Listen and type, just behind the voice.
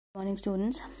Morning,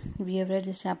 students. We have read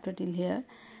this chapter till here.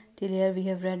 Till here we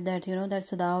have read that that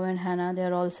Sadao and Hannah, they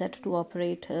are all set to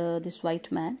operate this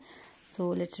white man. So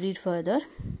let's read further.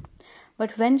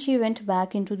 But when she went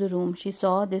back into the room, she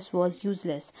saw this was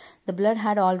useless. The blood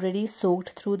had already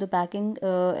soaked through the packing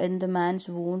in the man's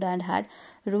wound and had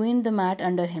ruined the mat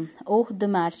under him. Oh, the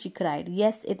mat, she cried.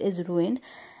 Yes, it is ruined.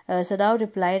 Sadao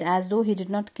replied as though he did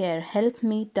not care. Help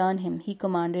me turn him, he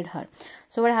commanded her.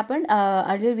 So what happened?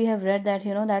 Earlier we have read that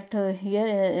here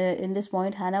in this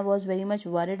point Hannah was very much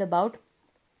worried about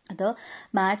the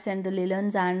mats and the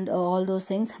linens and all those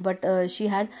things, but she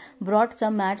had brought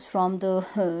some mats from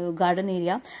the garden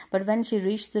area. But when she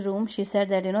reached the room, she said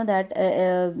that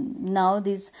now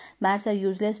these mats are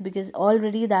useless because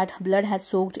already that blood has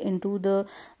soaked into the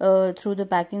through the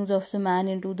packings of the man,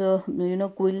 into the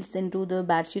quilts, into the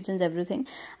bed sheets and everything,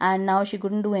 and now she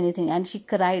couldn't do anything, and she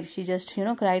cried. She just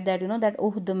cried that that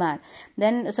oh, the mat.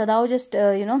 Then Sadao just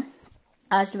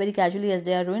asked very casually, as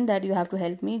they are ruined, that you have to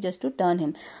help me just to turn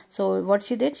him. So what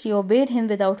she did, she obeyed him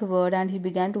without a word, and he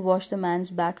began to wash the man's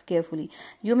back carefully.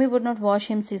 Yumi would not wash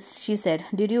him, she said.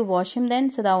 Did you wash him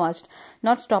then? Sadao asked,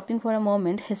 not stopping for a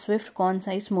moment his swift,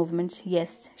 concise movements.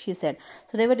 Yes, she said.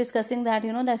 So they were discussing that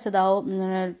that Sadao,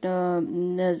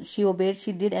 she obeyed,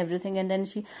 she did everything, and then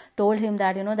she told him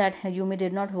that that Yumi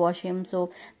did not wash him.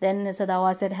 So then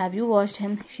Sadao said, have you washed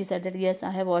him? She said that yes,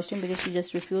 I have washed him, because she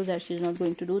just refused that she's not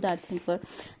going to do that thing for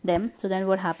them. So then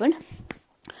what happened?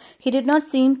 He did not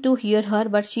seem to hear her,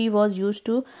 but she was used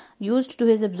to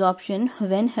his absorption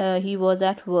when he was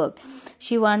at work.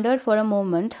 She wondered for a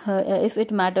moment if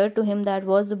it mattered to him that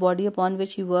was the body upon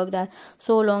which he worked,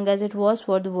 so long as it was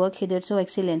for the work he did so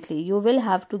excellently. You will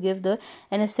have to give the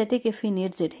anesthetic if he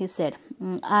needs it, he said.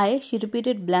 I, she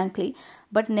repeated blankly,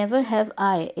 but never have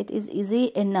I. It is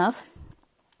easy enough,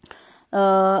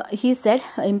 he said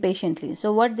impatiently.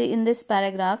 So what in this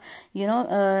paragraph,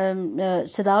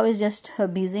 Sadao is just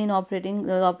busy in operating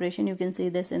the operation. You can see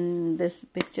this in this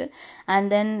picture. And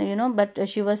then but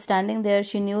she was standing there.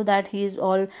 She knew that he is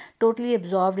all totally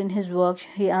absorbed in his work.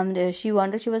 She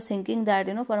wondered, she was thinking that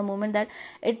for a moment that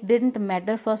it didn't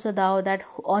matter for Sadao that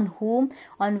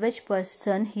on which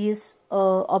person he is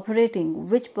operating,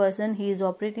 which person he is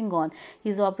operating on. He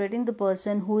is operating the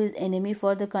person who is enemy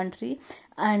for the country,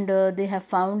 and they have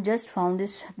found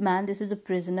this man. This is a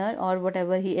prisoner or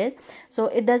whatever he is. So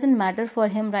it doesn't matter for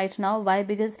him right now. Why?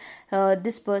 Because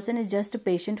this person is just a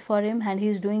patient for him, and he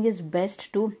is doing his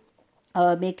best to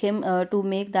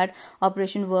make that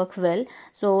operation work well.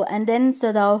 So, and then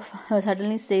Sadao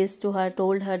suddenly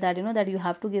told her that that you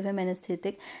have to give him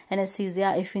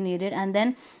anesthesia if he needed. And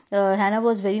then Hannah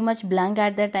was very much blank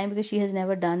at that time, because she has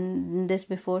never done this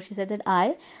before. She said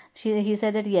that he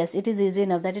said that yes, it is easy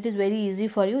enough, that it is very easy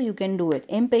for you, you can do it.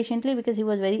 Impatiently, because he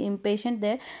was very impatient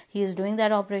there. He is doing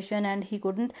that operation and he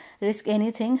couldn't risk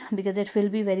anything, because it will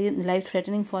be very life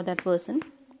threatening for that person.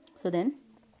 So then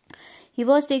he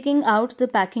was taking out the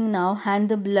packing now, and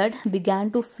the blood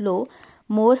began to flow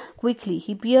more quickly.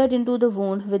 He peered into the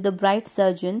wound with the bright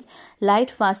surgeon's light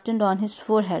fastened on his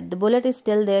forehead. The bullet is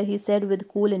still there, he said with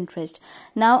cool interest.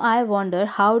 Now I wonder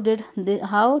how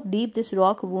deep this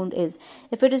rock wound is.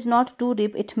 If it is not too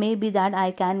deep, it may be that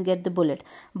I can get the bullet.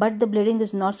 But the bleeding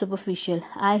is not superficial.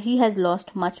 He has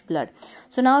lost much blood.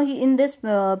 So now in this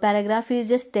paragraph, he is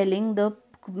just telling the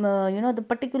the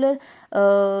particular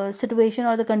situation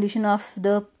or the condition of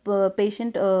the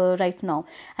patient right now,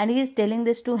 and he is telling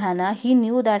this to Hannah. He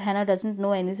knew that Hannah doesn't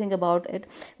know anything about it,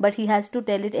 but he has to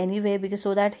tell it anyway, because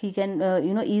so that he can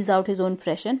ease out his own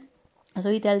pressure. So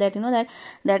he tell that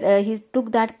he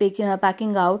took that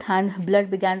packing out, and blood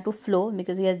began to flow,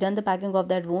 because he has done the packing of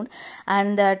that wound,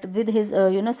 and that with his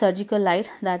surgical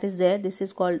light that is there. This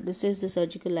is the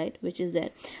surgical light which is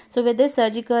there. So with this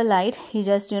surgical light, he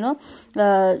just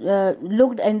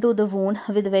looked into the wound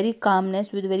with very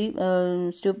calmness, with very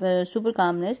super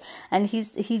calmness, and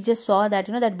he just saw that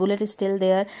that bullet is still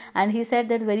there, and he said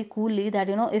that very coolly that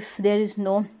if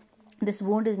this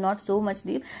wound is not so much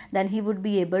deep, then he would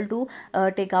be able to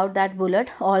take out that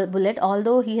bullet,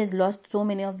 although he has lost so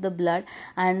many of the blood,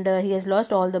 and he has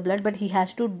lost all the blood, but he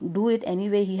has to do it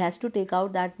anyway. He has to take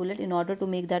out that bullet in order to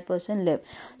make that person live.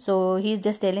 So he's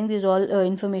just telling these all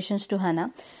informations to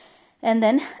Hannah. And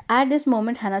then at this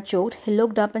moment, Hannah choked. He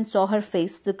looked up and saw her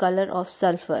face, the color of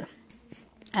sulfur.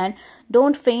 And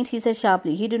don't faint, he said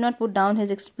sharply. He did not put down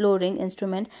his exploring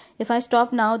instrument. If I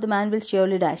stop now, the man will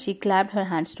surely die. She clapped her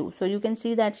hands too. So you can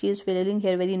see that she is feeling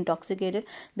here very intoxicated,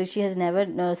 because she has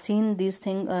never seen these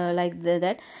things like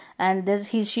that. and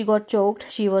she got choked.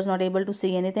 She was not able to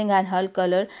see anything, and her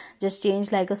color just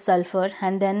changed like a sulfur.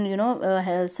 And then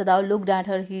Sadao looked at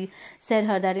her. He said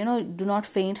her that do not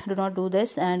faint, do not do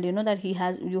this, and that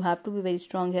you have to be very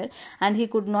strong here. And he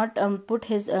could not put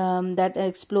his that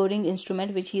exploring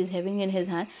instrument which he is having in his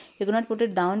hand. He could not put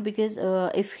it down, because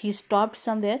if he stopped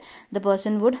somewhere, the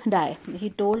person would die. He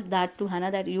told that to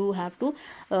Hannah, that you have to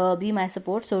be my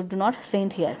support, so do not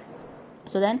faint here.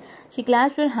 So then she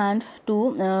clasped her hand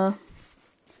to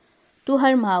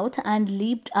her mouth and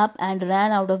leaped up and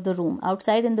ran out of the room.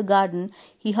 Outside in the garden,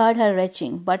 he heard her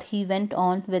retching, but he went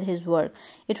on with his work.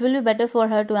 It will be better for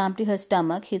her to empty her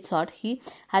stomach, he thought. He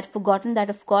had forgotten that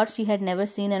of course she had never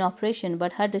seen an operation,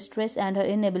 but her distress and her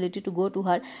inability to go to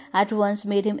her at once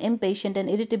made him impatient and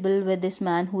irritable with this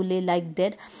man who lay like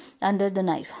dead under the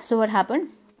knife. So what happened?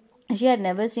 She had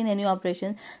never seen any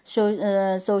operation,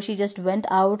 so she just went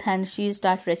out and she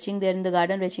started retching there in the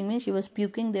garden. Retching means she was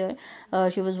puking there,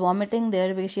 she was vomiting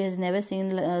there, because she has never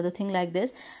seen the thing like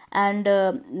this. And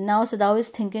now Sadao is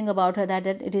thinking about her, that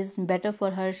it is better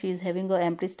for her, she is having an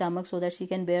empty stomach, so that she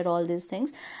can bear all these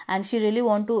things. And he really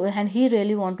want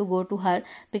to go to her,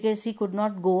 because he could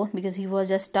not go, because he was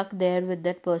just stuck there with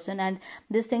that person. And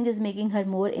this thing is making her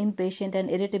more impatient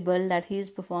and irritable, that he is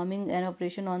performing an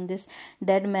operation on this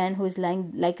dead man who is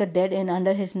lying like a dead in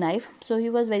under his knife. So he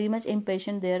was very much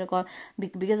impatient there,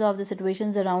 because of the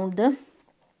situations around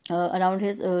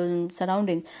his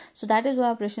surroundings. So that is why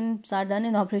operations are done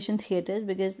in operation theaters,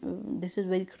 because this is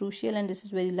very crucial, and this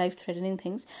is very life-threatening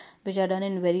things which are done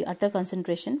in very utter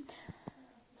concentration.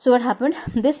 So what happened?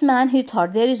 This man, he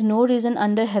thought, there is no reason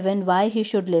under heaven why he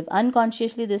should live.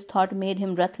 Unconsciously, this thought made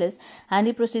him breathless, and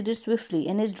he proceeded swiftly.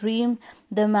 In his dream,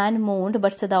 the man moaned,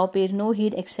 but Sadao paid no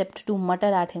heed except to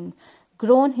mutter at him.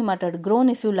 Groan, he muttered, groan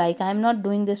if you like. I am not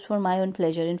doing this for my own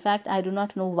pleasure. In fact, I do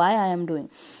not know why I am doing.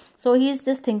 So he is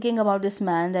just thinking about this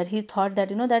man, that he thought that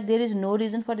that there is no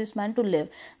reason for this man to live,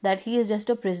 that he is just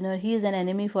a prisoner, he is an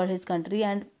enemy for his country,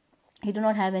 and he do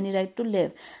not have any right to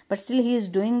live. But still he is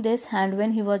doing this. And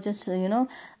when he was just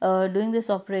doing this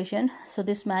operation, so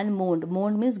this man moaned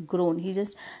means groan. He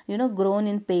just groan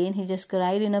in pain, he just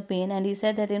cried in a pain. And he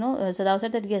said that Sadao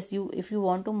said that yes, if you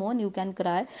want to moan, you can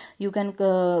cry, you can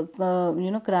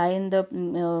cry in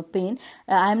the pain.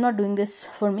 I am not doing this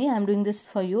for me, I am doing this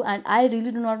for you, and I really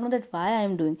do not know that why I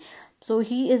am doing. So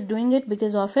he is doing it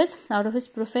because of out of his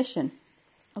profession.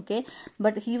 Okay,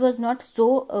 but he was not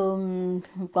so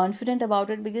confident about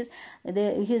it, because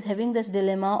he is having this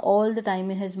dilemma all the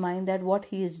time in his mind, that what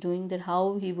he is doing, that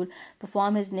how he would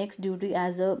perform his next duty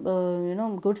as a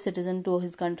good citizen to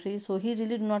his country. So he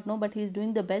really do not know, but he is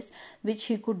doing the best which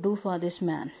he could do for this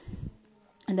man.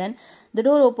 And then the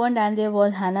door opened, and there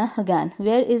was Hannah again.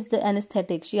 Where is the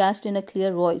anesthetic? She asked in a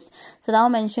clear voice. Sadao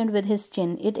mentioned with his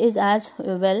chin. It is as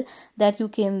well that you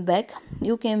came back.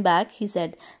 You came back, he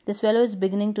said. This fellow is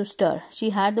beginning to stir. She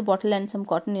had the bottle and some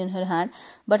cotton in her hand.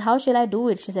 But how shall I do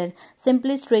it? She said.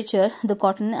 Simply stretcher the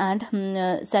cotton and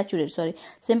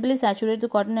Simply saturate the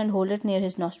cotton and hold it near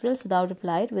his nostrils. Sadao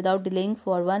replied, without delaying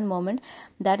for one moment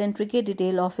that intricate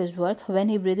detail of his work. When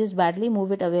he breathes badly,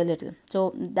 move it away a little.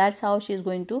 So that's how she is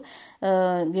going to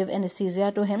give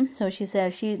anesthesia to him. So she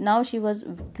said she was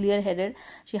clear-headed.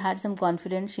 She had some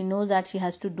confidence. She knows that she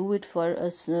has to do it for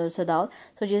Sadao.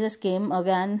 So Jesus came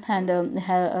again, and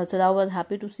Sadao was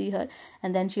happy to see her.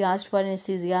 And then she asked for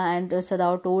anesthesia, and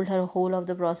Sadao told her whole of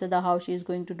the process, how she is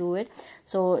going to do it.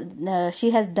 So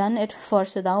she has done it for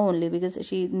Sadao only, because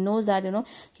she knows that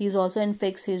he is also in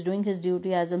fix. He is doing his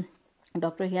duty as a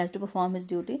doctor. He has to perform his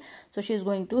duty. So she is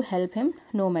going to help him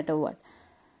no matter what.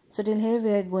 So till here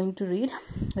we are going to read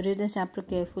this chapter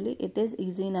carefully. It is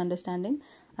easy in understanding.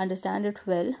 Understand it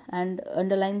well and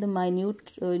underline the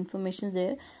minute information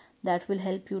there that will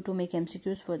help you to make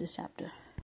MCQs for this chapter.